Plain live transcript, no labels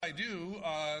I do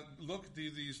look at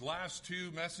these last two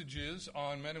messages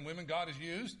on men and women God has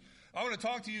used, I want to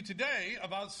talk to you today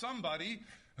about somebody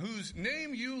whose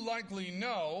name you likely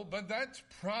know, but that's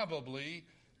probably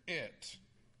it.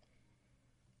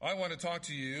 I want to talk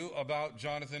to you about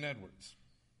Jonathan Edwards.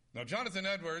 Now, Jonathan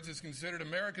Edwards is considered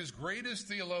America's greatest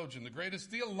theologian, the greatest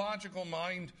theological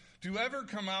mind to ever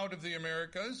come out of the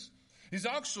Americas. He's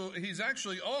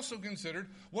actually also considered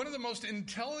one of the most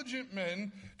intelligent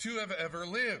men to have ever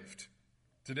lived.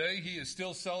 Today, he is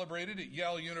still celebrated at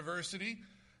Yale University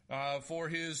for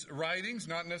his writings,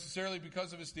 not necessarily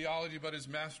because of his theology, but his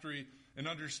mastery and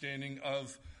understanding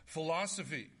of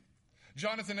philosophy.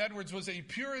 Jonathan Edwards was a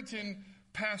Puritan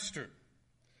pastor.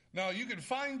 Now, you can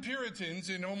find Puritans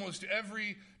in almost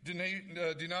every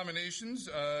denominations.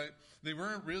 They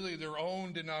weren't really their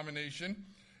own denomination.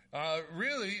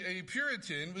 Really, a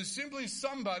Puritan was simply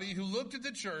somebody who looked at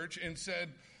the church and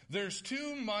said, there's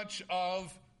too much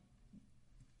of,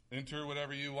 enter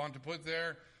whatever you want to put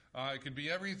there. It could be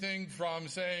everything from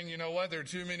saying, you know what, there are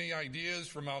too many ideas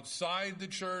from outside the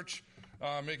church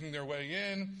making their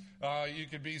way in. You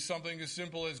could be something as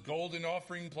simple as golden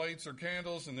offering plates or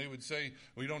candles, and they would say,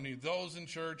 we don't need those in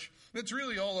church. That's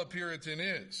really all a Puritan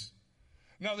is.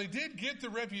 Now, they did get the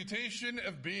reputation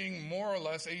of being more or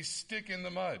less a stick in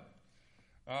the mud.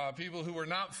 People who were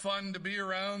not fun to be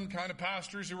around, kind of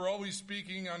pastors who were always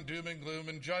speaking on doom and gloom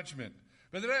and judgment.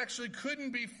 But it actually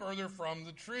couldn't be further from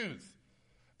the truth.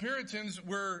 Puritans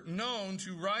were known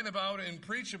to write about and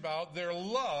preach about their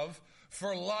love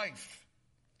for life.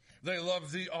 They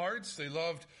loved the arts, they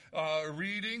loved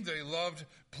reading, they loved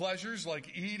pleasures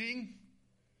like eating,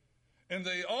 and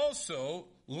they also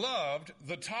loved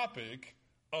the topic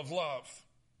of love.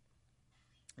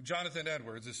 Jonathan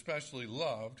Edwards especially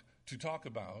loved to talk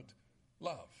about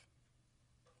love.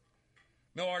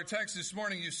 Now, our text this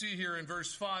morning, you see here in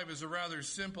verse 5, is a rather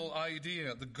simple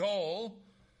idea. The goal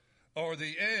or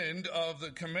the end of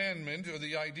the commandment, or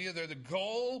the idea there, the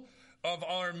goal of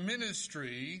our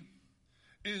ministry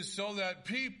is so that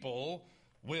people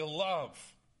will love.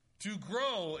 To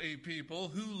grow a people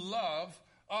who love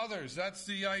others. That's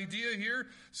the idea here.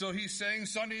 So he's saying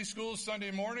Sunday school,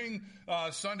 Sunday morning,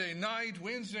 Sunday night,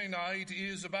 Wednesday night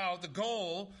is about, the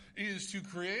goal is to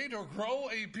create or grow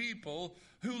a people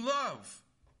who love.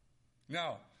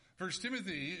 Now, 1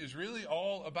 Timothy is really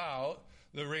all about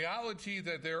the reality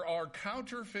that there are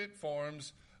counterfeit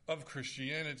forms of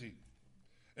Christianity.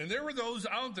 And there were those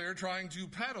out there trying to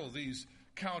peddle these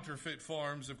counterfeit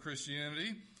forms of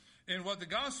Christianity. And what the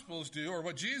Gospels do, or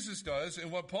what Jesus does, and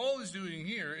what Paul is doing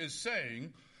here is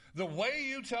saying, the way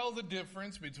you tell the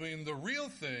difference between the real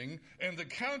thing and the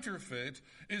counterfeit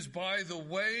is by the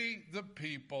way the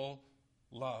people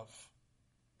love.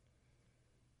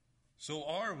 So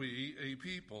are we a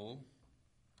people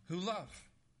who love?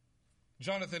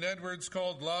 Jonathan Edwards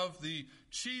called love the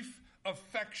chief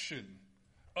affection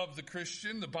of the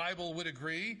Christian. The Bible would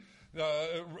agree.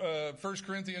 1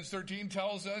 Corinthians 13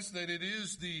 tells us that it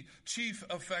is the chief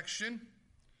affection.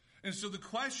 And so the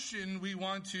question we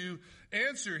want to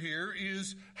answer here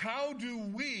is, how do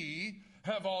we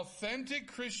have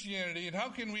authentic Christianity, and how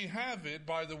can we have it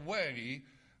by the way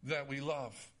that we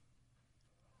love?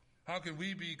 How can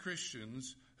we be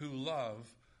Christians who love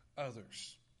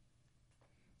others?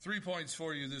 3 points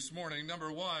for you this morning.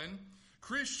 Number one,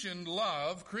 Christian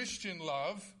love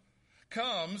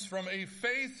comes from a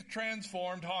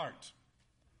faith-transformed heart.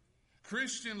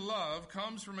 Christian love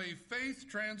comes from a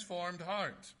faith-transformed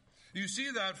heart. You see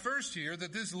that first here,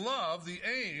 that this love, the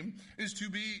aim, is to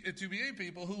be a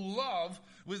people who love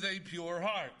with a pure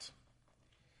heart.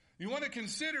 You want to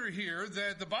consider here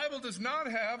that the Bible does not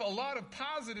have a lot of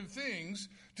positive things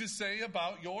to say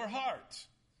about your heart.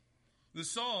 The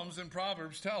Psalms and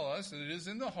Proverbs tell us that it is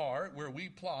in the heart where we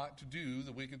plot to do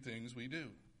the wicked things we do.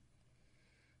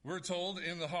 We're told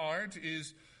in the heart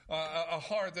is a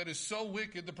heart that is so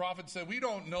wicked, the prophet said, we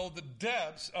don't know the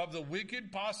depths of the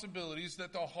wicked possibilities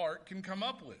that the heart can come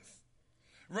up with.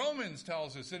 Romans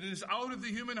tells us that it is out of the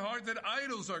human heart that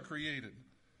idols are created.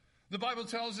 The Bible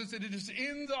tells us that it is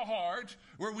in the heart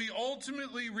where we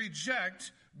ultimately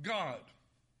reject God.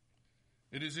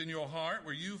 It is in your heart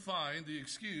where you find the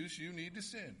excuse you need to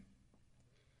sin.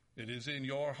 It is in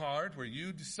your heart where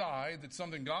you decide that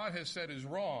something God has said is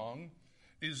wrong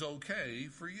is okay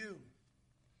for you.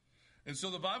 And so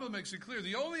the Bible makes it clear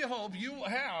the only hope you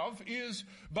have is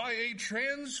by a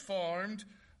transformed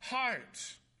heart.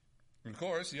 And of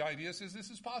course, the idea says this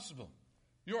is possible.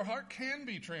 Your heart can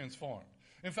be transformed.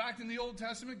 In fact, in the Old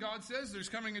Testament, God says there's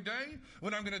coming a day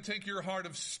when I'm going to take your heart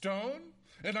of stone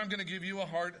and I'm going to give you a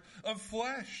heart of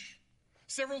flesh.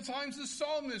 Several times the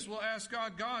psalmist will ask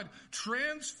God, God,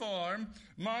 transform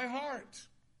my heart.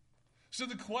 So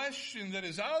the question that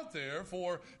is out there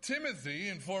for Timothy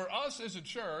and for us as a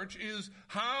church is,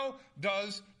 how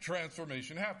does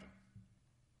transformation happen?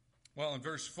 Well, in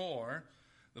verse 4,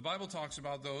 the Bible talks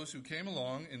about those who came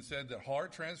along and said that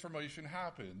heart transformation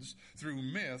happens through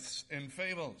myths and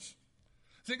fables.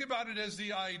 Think about it as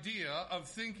the idea of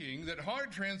thinking that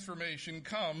heart transformation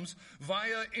comes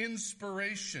via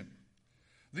inspiration.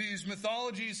 These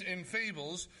mythologies and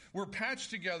fables were patched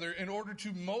together in order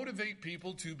to motivate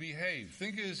people to behave.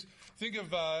 Think of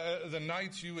the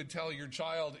nights you would tell your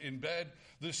child in bed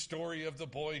the story of the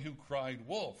boy who cried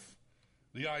wolf.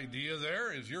 The idea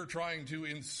there is you're trying to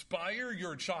inspire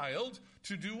your child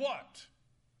to do what?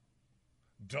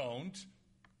 Don't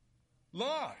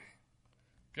lie.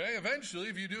 Okay, eventually,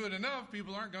 if you do it enough,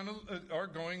 people are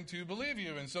going to believe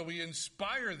you. And so we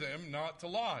inspire them not to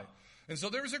lie. And so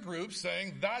there's a group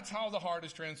saying that's how the heart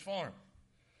is transformed.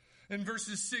 In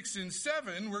verses 6 and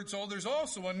 7, we're told there's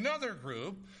also another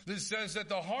group that says that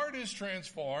the heart is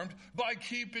transformed by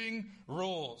keeping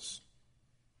rules.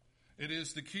 It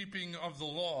is the keeping of the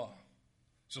law.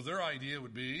 So their idea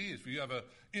would be, if you have an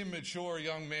immature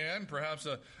young man, perhaps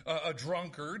a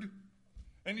drunkard,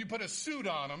 and you put a suit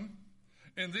on him,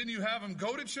 and then you have him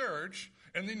go to church,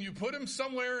 and then you put him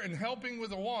somewhere and helping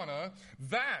with Awana,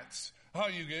 that's how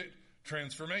you get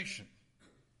transformation.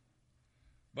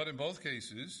 But in both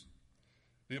cases,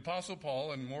 the Apostle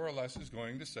Paul, and more or less, is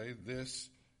going to say this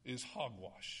is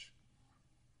hogwash.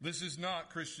 This is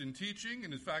not Christian teaching,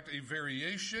 and in fact, a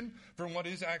variation from what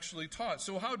is actually taught.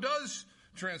 So how does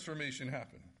transformation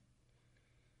happen?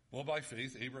 Well, by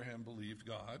faith, Abraham believed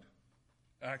God.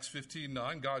 Acts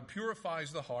 15:9, God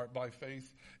purifies the heart by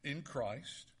faith in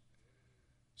Christ.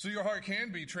 So your heart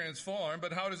can be transformed,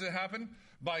 but how does it happen?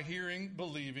 By hearing,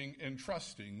 believing, and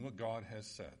trusting what God has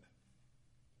said.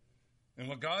 And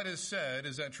what God has said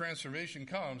is that transformation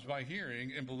comes by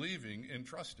hearing and believing and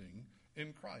trusting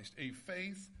in Christ. A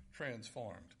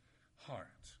faith-transformed heart.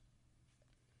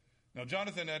 Now,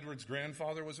 Jonathan Edwards'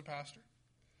 grandfather was a pastor.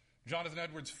 Jonathan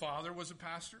Edwards' father was a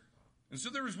pastor. And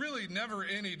so there was really never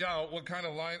any doubt what kind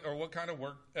of line or what kind of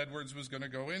work Edwards was going to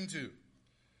go into.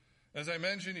 As I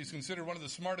mentioned, he's considered one of the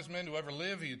smartest men to ever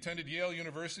live. He attended Yale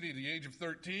University at the age of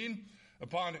 13.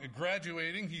 Upon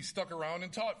graduating, he stuck around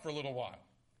and taught for a little while.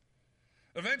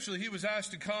 Eventually, he was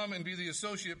asked to come and be the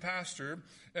associate pastor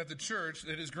at the church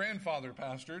that his grandfather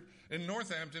pastored in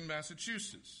Northampton,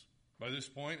 Massachusetts. By this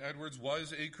point, Edwards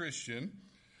was a Christian,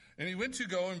 and he went to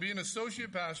go and be an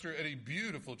associate pastor at a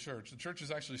beautiful church. The church is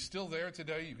actually still there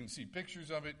today. You can see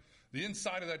pictures of it. The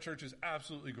inside of that church is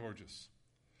absolutely gorgeous.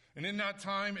 And in that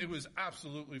time, it was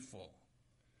absolutely full.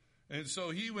 And so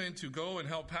he went to go and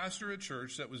help pastor a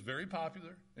church that was very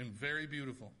popular and very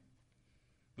beautiful.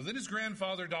 But then his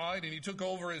grandfather died, and he took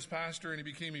over as pastor, and he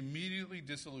became immediately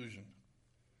disillusioned,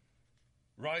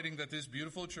 writing that this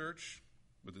beautiful church,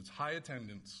 with its high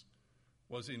attendance,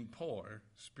 was in poor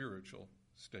spiritual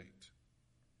state.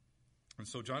 And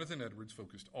so Jonathan Edwards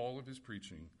focused all of his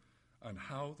preaching on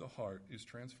how the heart is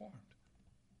transformed.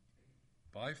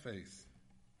 By faith,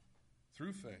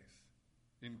 through faith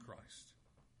in Christ.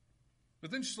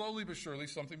 But then slowly but surely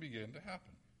something began to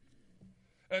happen.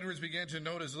 Edwards began to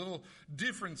notice little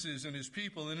differences in his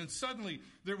people, and then suddenly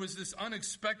there was this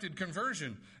unexpected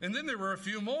conversion. And then there were a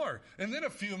few more, and then a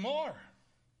few more.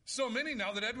 So many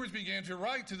now that Edwards began to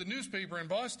write to the newspaper in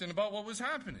Boston about what was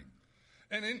happening.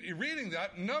 And in reading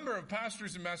that, a number of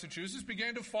pastors in Massachusetts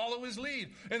began to follow his lead,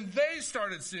 and they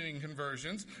started seeing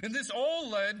conversions, and this all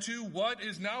led to what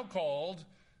is now called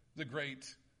the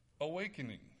Great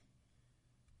Awakening.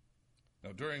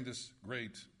 Now, during this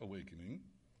Great Awakening,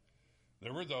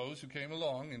 there were those who came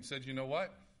along and said, you know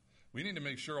what? We need to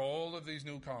make sure all of these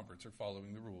new converts are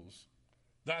following the rules.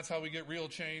 That's how we get real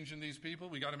change in these people.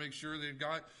 We got to make sure they've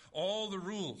got all the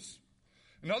rules.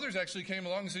 And others actually came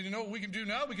along and said, you know what we can do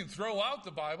now? We can throw out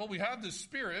the Bible. We have the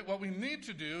Spirit. What we need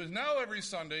to do is now every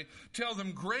Sunday tell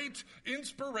them great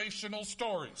inspirational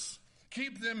stories.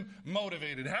 Keep them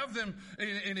motivated. Have them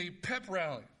in a pep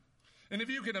rally. And if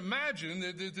you can imagine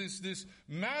that this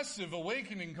massive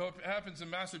awakening happens in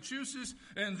Massachusetts,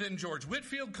 and then George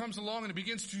Whitefield comes along and it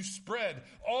begins to spread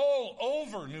all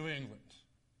over New England.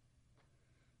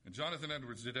 And Jonathan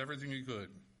Edwards did everything he could.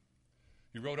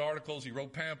 He wrote articles, he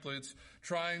wrote pamphlets,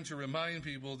 trying to remind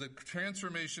people that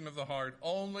transformation of the heart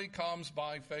only comes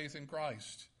by faith in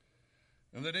Christ.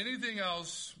 And that anything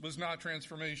else was not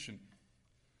transformation,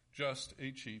 just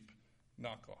a cheap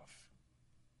knockoff.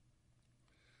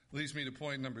 Leads me to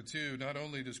point number 2. Not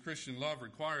only does Christian love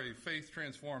require a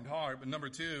faith-transformed heart, but number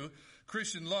 2,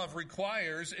 Christian love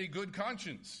requires a good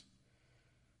conscience.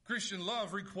 Christian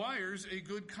love requires a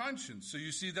good conscience. So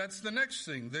you see, that's the next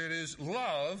thing. There is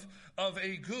love of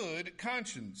a good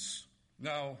conscience.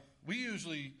 Now, we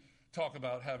usually talk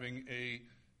about having a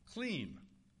clean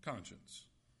conscience.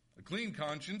 A clean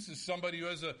conscience is somebody who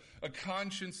has a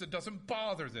conscience that doesn't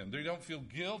bother them. They don't feel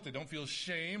guilt. They don't feel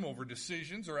shame over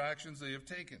decisions or actions they have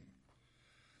taken.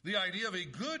 The idea of a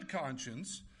good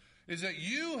conscience is that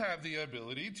you have the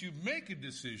ability to make a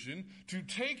decision, to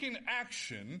take an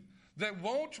action that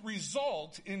won't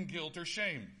result in guilt or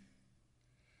shame.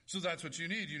 So that's what you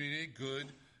need. You need a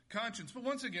good conscience. But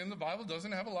once again, the Bible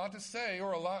doesn't have a lot to say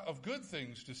or a lot of good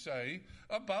things to say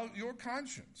about your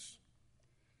conscience.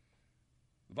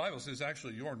 The Bible says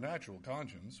actually your natural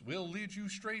conscience will lead you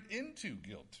straight into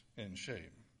guilt and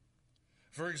shame.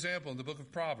 For example, in the book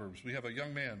of Proverbs, we have a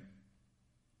young man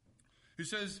who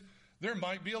says, there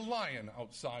might be a lion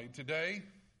outside today,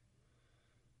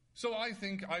 so I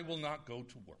think I will not go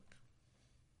to work.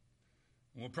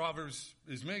 And what Proverbs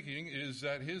is making is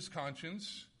that his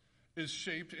conscience is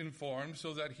shaped and formed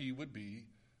so that he would be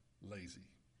lazy.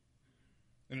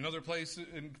 In another place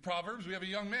in Proverbs, we have a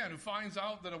young man who finds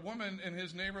out that a woman in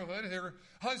his neighborhood, her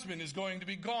husband is going to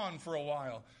be gone for a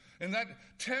while. And that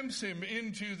tempts him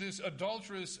into this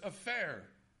adulterous affair.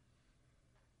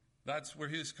 That's where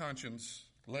his conscience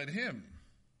led him.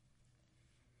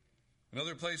 In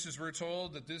other places, we're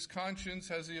told that this conscience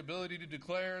has the ability to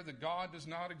declare that God does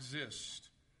not exist.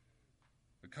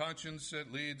 The conscience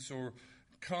that leads or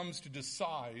comes to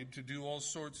decide to do all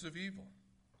sorts of evil.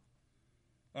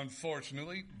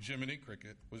 Unfortunately, Jiminy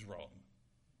Cricket was wrong.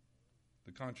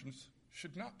 The conscience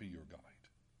should not be your guide.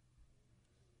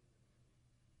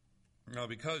 Now,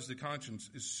 because the conscience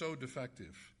is so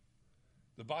defective,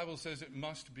 the Bible says it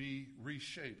must be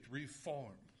reshaped,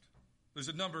 reformed. There's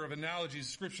a number of analogies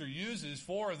Scripture uses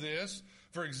for this.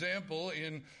 For example,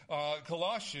 in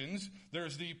Colossians,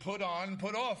 there's the put on,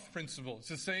 put off principle. It's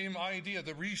the same idea,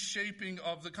 the reshaping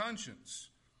of the conscience.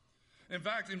 In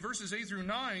fact, in verses 8 through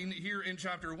 9 here in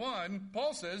chapter 1,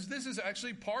 Paul says this is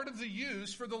actually part of the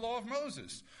use for the law of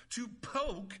Moses, to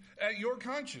poke at your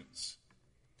conscience.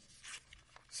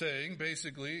 Saying,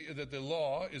 basically, that the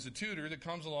law is a tutor that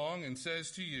comes along and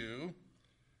says to you,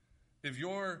 if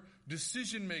your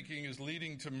decision-making is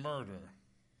leading to murder,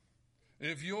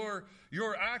 if your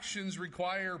actions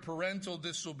require parental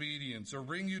disobedience or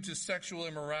bring you to sexual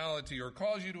immorality or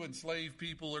cause you to enslave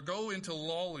people or go into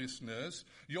lawlessness,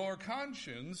 your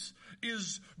conscience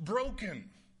is broken.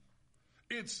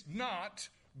 It's not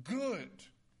good.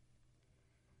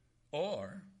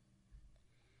 Or,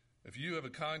 if you have a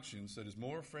conscience that is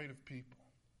more afraid of people,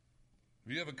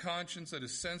 if you have a conscience that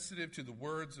is sensitive to the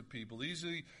words of people,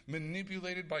 easily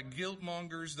manipulated by guilt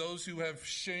mongers, those who have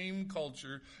shame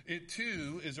culture, it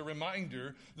too is a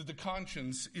reminder that the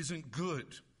conscience isn't good.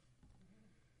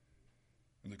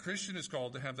 And the Christian is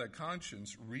called to have that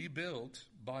conscience rebuilt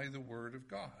by the Word of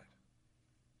God.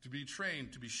 To be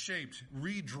trained, to be shaped,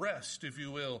 redressed, if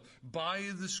you will, by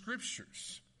the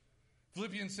Scriptures.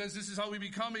 Philippians says this is how we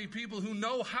become a people who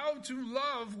know how to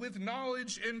love with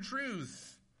knowledge and truth.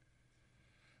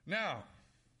 Now,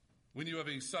 when you have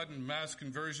a sudden mass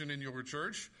conversion in your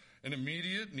church, an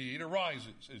immediate need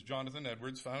arises, as Jonathan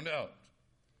Edwards found out.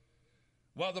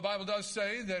 While the Bible does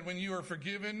say that when you are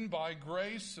forgiven by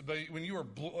grace, when you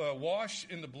are washed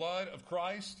in the blood of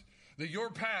Christ, that your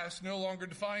past no longer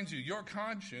defines you. Your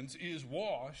conscience is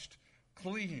washed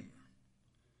clean.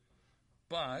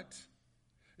 But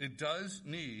it does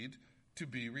need to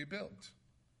be rebuilt.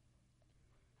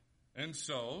 And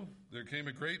so, there came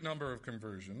a great number of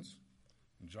conversions,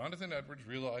 and Jonathan Edwards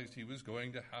realized he was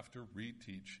going to have to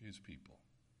reteach his people.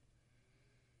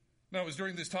 Now, it was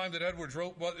during this time that Edwards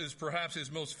wrote what is perhaps his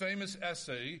most famous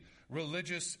essay,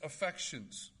 Religious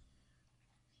Affections.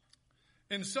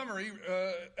 In summary,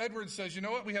 Edwards says, you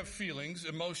know what, we have feelings,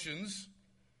 emotions.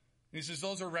 He says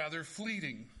those are rather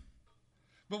fleeting.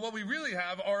 But what we really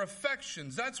have are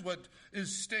affections. That's what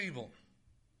is stable.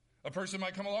 A person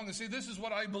might come along and say, this is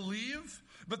what I believe,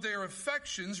 but their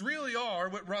affections really are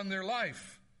what run their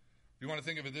life. If you want to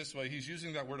think of it this way, he's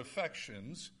using that word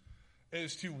affections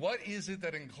as to what is it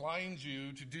that inclines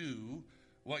you to do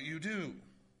what you do.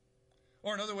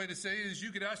 Or another way to say it is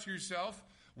you could ask yourself,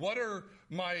 what are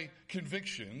my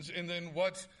convictions, and then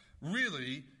what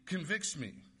really convicts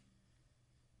me?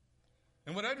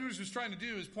 And what Edwards was trying to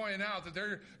do is point out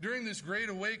that during this great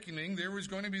awakening, there was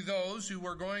going to be those who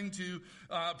were going to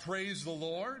praise the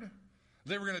Lord.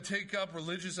 They were going to take up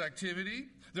religious activity.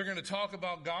 They're going to talk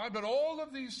about God. But all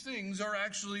of these things are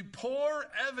actually poor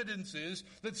evidences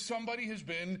that somebody has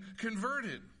been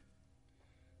converted.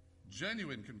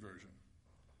 Genuine conversion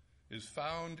is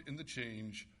found in the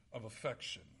change of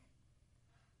affection.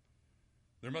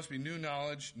 There must be new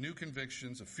knowledge, new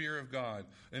convictions, a fear of God.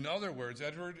 In other words,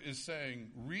 Edward is saying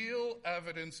real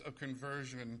evidence of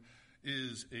conversion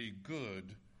is a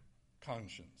good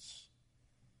conscience.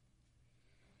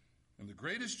 And the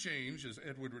greatest change, as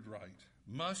Edward would write,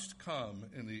 must come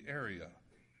in the area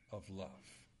of love.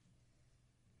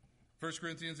 1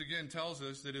 Corinthians again tells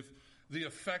us that if the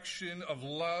affection of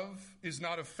love is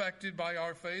not affected by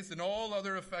our faith, then all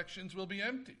other affections will be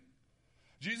empty.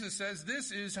 Jesus says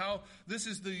this is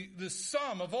the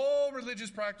sum of all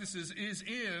religious practices is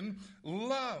in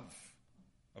love.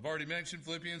 I've already mentioned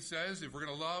Philippians says if we're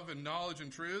going to love in knowledge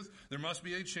and truth, there must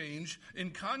be a change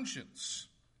in conscience.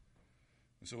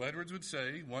 And so Edwards would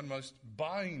say one must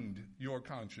bind your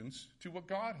conscience to what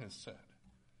God has said.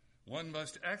 One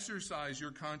must exercise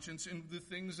your conscience in the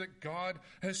things that God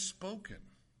has spoken.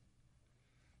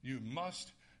 You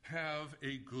must have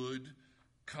a good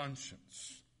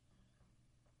conscience.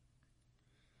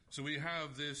 So we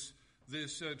have this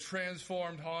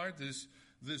transformed heart,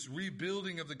 this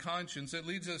rebuilding of the conscience that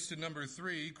leads us to number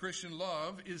 3. Christian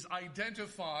love is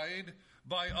identified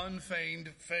by unfeigned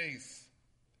faith.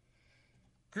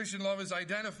 Christian love is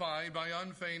identified by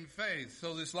unfeigned faith.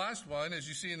 So this last one, as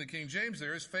you see in the King James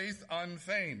there, is faith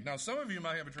unfeigned. Now some of you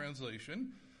might have a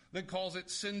translation that calls it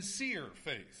sincere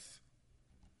faith.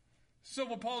 So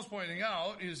what Paul's pointing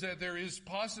out is that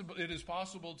it is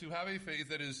possible to have a faith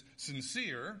that is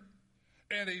sincere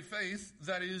and a faith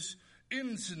that is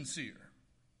insincere.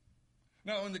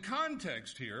 Now in the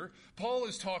context here, Paul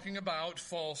is talking about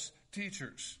false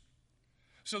teachers.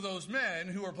 So those men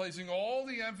who are placing all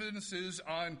the emphasis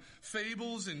on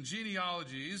fables and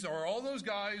genealogies, or all those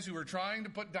guys who are trying to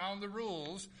put down the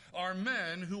rules, are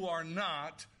men who are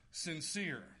not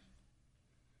sincere.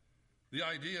 The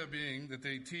idea being that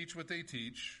they teach what they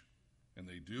teach and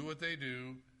they do what they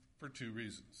do for 2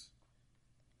 reasons.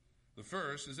 The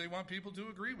first is they want people to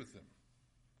agree with them.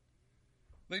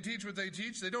 They teach what they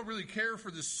teach. They don't really care for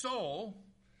the soul.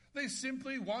 They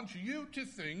simply want you to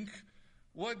think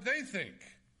what they think.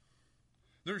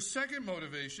 Their second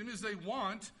motivation is they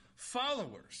want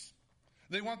followers.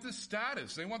 They want the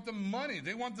status. They want the money.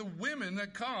 They want the women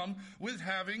that come with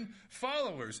having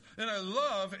followers. And I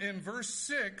love in verse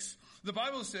 6, the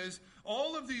Bible says,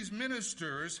 all of these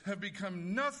ministers have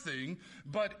become nothing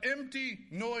but empty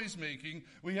noise making.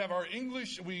 We have our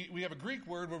English, we have a Greek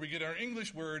word where we get our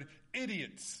English word,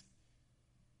 idiots.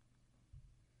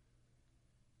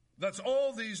 That's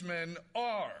all these men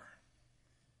are.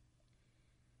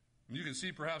 And you can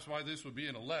see perhaps why this would be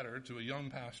in a letter to a young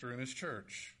pastor in his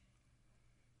church.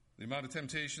 The amount of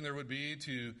temptation there would be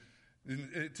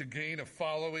to gain a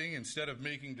following instead of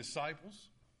making disciples.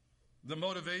 The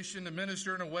motivation to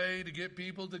minister in a way to get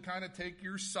people to kind of take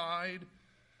your side.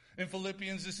 In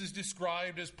Philippians, this is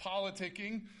described as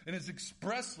politicking and is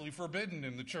expressly forbidden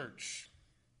in the church.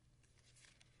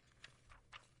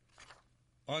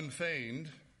 Unfeigned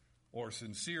or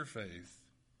sincere faith,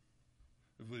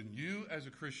 when you as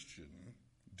a Christian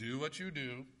do what you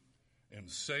do and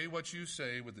say what you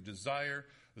say with the desire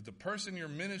that the person you're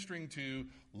ministering to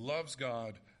loves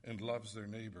God and loves their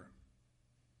neighbor.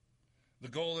 The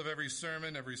goal of every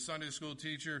sermon, every Sunday school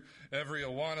teacher, every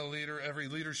Awana leader, every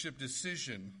leadership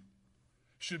decision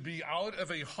should be out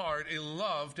of a heart, a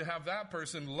love to have that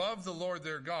person love the Lord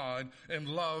their God and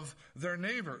love their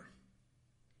neighbor.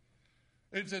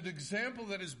 It's an example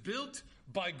that is built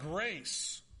by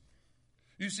grace.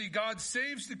 You see, God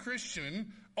saves the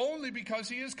Christian only because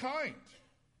he is kind.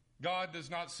 God does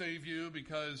not save you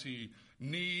because he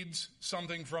needs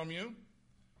something from you.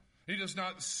 He does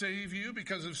not save you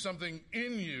because of something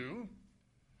in you.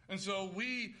 And so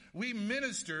we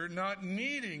minister not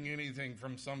needing anything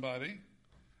from somebody,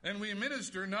 and we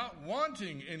minister not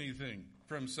wanting anything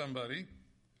from somebody.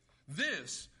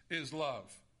 This is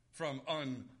love from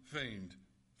unfeigned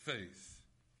faith.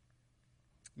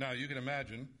 Now, you can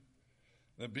imagine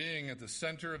that being at the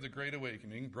center of the Great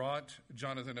Awakening brought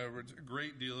Jonathan Edwards a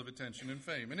great deal of attention and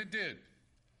fame, and it did.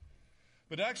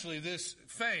 But actually, this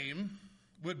fame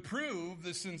would prove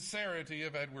the sincerity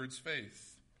of Edwards'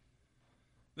 faith.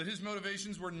 That his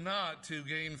motivations were not to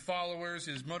gain followers,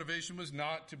 his motivation was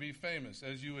not to be famous.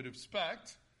 As you would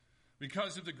expect,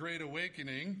 because of the Great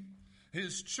Awakening,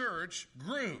 his church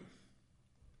grew.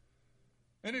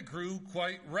 And it grew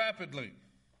quite rapidly.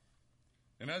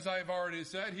 And as I've already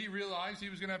said, he realized he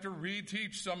was going to have to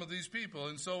reteach some of these people.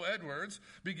 And so Edwards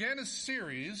began a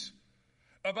series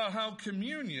about how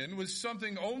communion was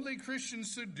something only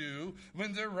Christians should do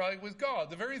when they're right with God,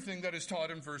 the very thing that is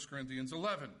taught in 1 Corinthians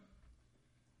 11.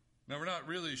 Now, we're not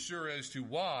really sure as to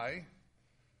why,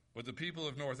 but the people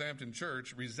of Northampton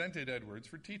Church resented Edwards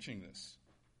for teaching this.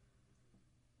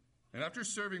 And after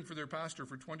serving for their pastor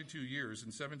for 22 years in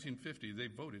 1750, they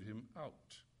voted him out.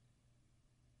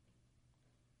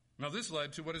 Now, this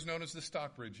led to what is known as the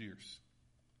Stockbridge years.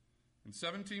 In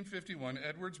 1751,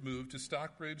 Edwards moved to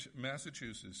Stockbridge,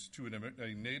 Massachusetts, to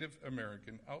a Native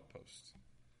American outpost.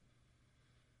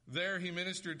 There, he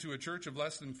ministered to a church of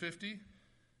less than 50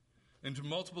 and to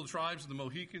multiple tribes of the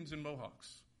Mohicans and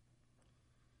Mohawks.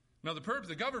 Now,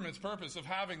 the government's purpose of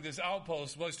having this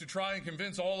outpost was to try and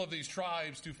convince all of these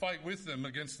tribes to fight with them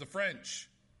against the French.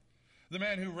 The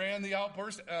man who ran the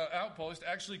outpost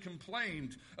actually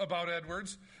complained about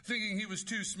Edwards, thinking he was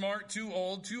too smart, too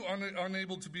old, too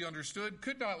unable to be understood,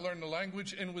 could not learn the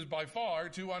language, and was by far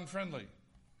too unfriendly.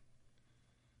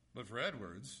 But for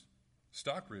Edwards,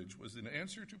 Stockbridge was an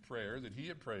answer to prayer that he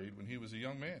had prayed when he was a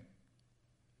young man.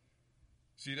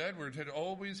 See, Edwards had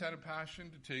always had a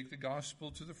passion to take the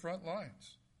gospel to the front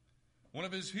lines. One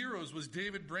of his heroes was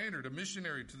David Brainerd, a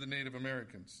missionary to the Native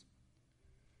Americans.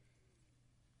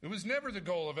 It was never the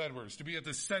goal of Edwards to be at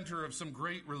the center of some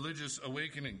great religious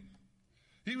awakening.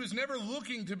 He was never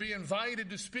looking to be invited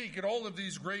to speak at all of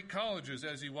these great colleges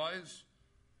as he was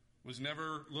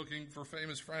never looking for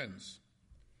famous friends.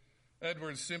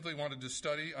 Edwards simply wanted to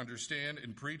study, understand,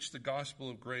 and preach the gospel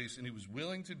of grace, and he was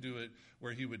willing to do it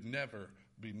where he would never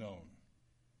be known.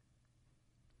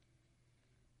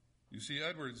 You see,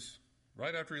 Edwards,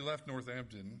 right after he left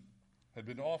Northampton, had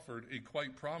been offered a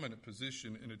quite prominent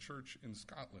position in a church in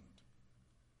Scotland.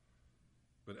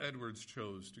 But Edwards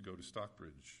chose to go to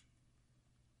Stockbridge.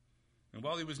 And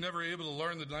while he was never able to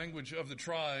learn the language of the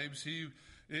tribes,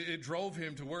 it drove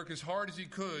him to work as hard as he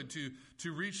could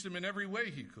to reach them in every way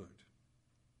he could.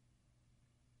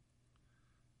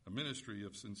 A ministry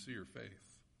of sincere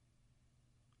faith.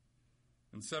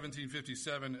 In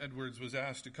 1757, Edwards was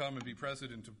asked to come and be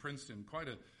president of Princeton. Quite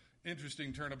an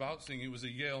interesting turnabout, seeing he was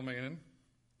a Yale man.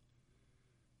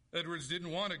 Edwards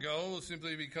didn't want to go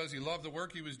simply because he loved the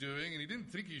work he was doing, and he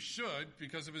didn't think he should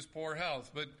because of his poor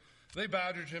health. But they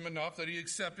badgered him enough that he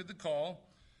accepted the call,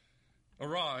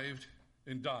 arrived,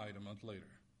 and died a month later.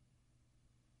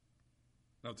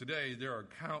 Now today, there are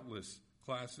countless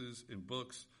classes and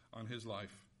books on his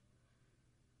life.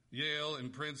 Yale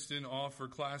and Princeton offer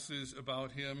classes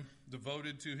about him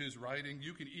devoted to his writing.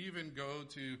 You can even go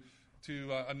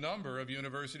to a number of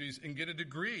universities and get a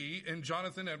degree in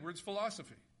Jonathan Edwards'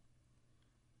 philosophy.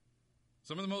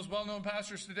 Some of the most well-known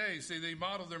pastors today say they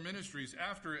model their ministries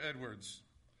after Edwards.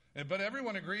 But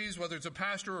everyone agrees, whether it's a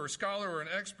pastor or a scholar or an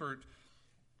expert,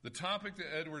 the topic that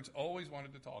Edwards always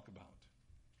wanted to talk about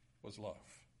was love.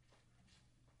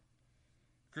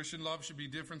 Christian love should be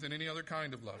different than any other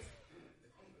kind of love.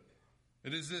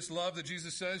 It is this love that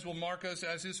Jesus says will mark us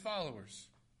as his followers.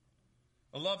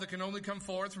 A love that can only come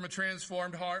forth from a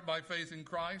transformed heart by faith in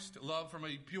Christ. A love from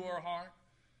a pure heart,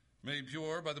 made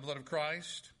pure by the blood of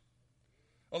Christ.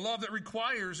 A love that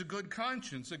requires a good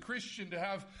conscience, a Christian to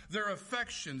have their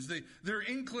affections, their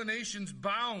inclinations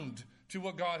bound to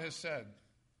what God has said.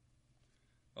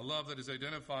 A love that is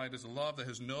identified as a love that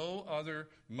has no other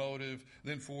motive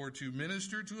than to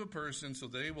minister to a person so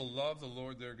they will love the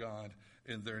Lord their God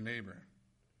and their neighbor.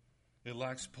 It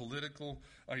lacks political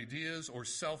ideas or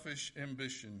selfish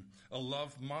ambition. A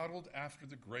love modeled after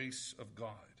the grace of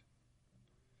God.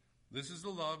 This is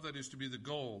the love that is to be the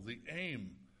goal, the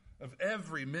aim of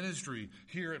every ministry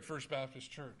here at First Baptist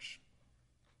Church.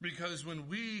 Because when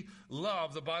we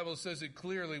love, the Bible says it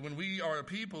clearly, when we are a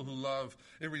people who love,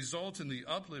 it results in the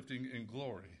uplifting and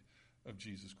glory of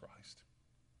Jesus Christ.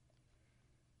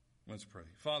 Let's pray.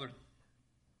 Father,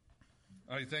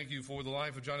 I thank you for the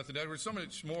life of Jonathan Edwards. So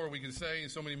much more we can say and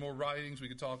so many more writings we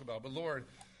could talk about. But Lord,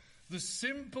 the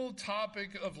simple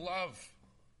topic of love.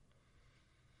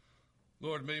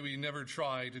 Lord, may we never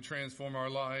try to transform our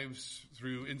lives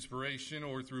through inspiration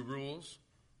or through rules.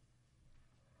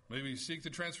 May we seek the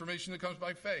transformation that comes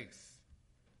by faith.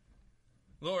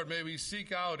 Lord, may we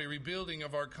seek out a rebuilding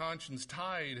of our conscience,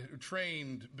 tied,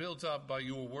 trained, built up by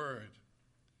your word,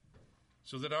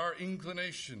 so that our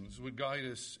inclinations would guide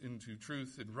us into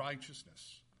truth and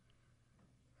righteousness.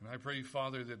 And I pray,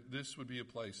 Father, that this would be a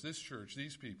place, this church,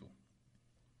 these people,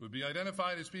 would be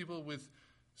identified as people with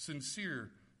sincere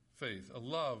faith, a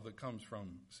love that comes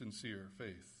from sincere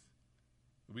faith.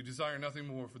 We desire nothing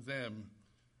more for them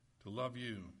to love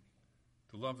you,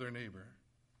 to love their neighbor,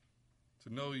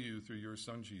 to know you through your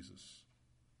Son, Jesus.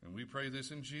 And we pray this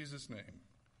in Jesus' name.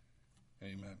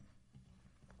 Amen.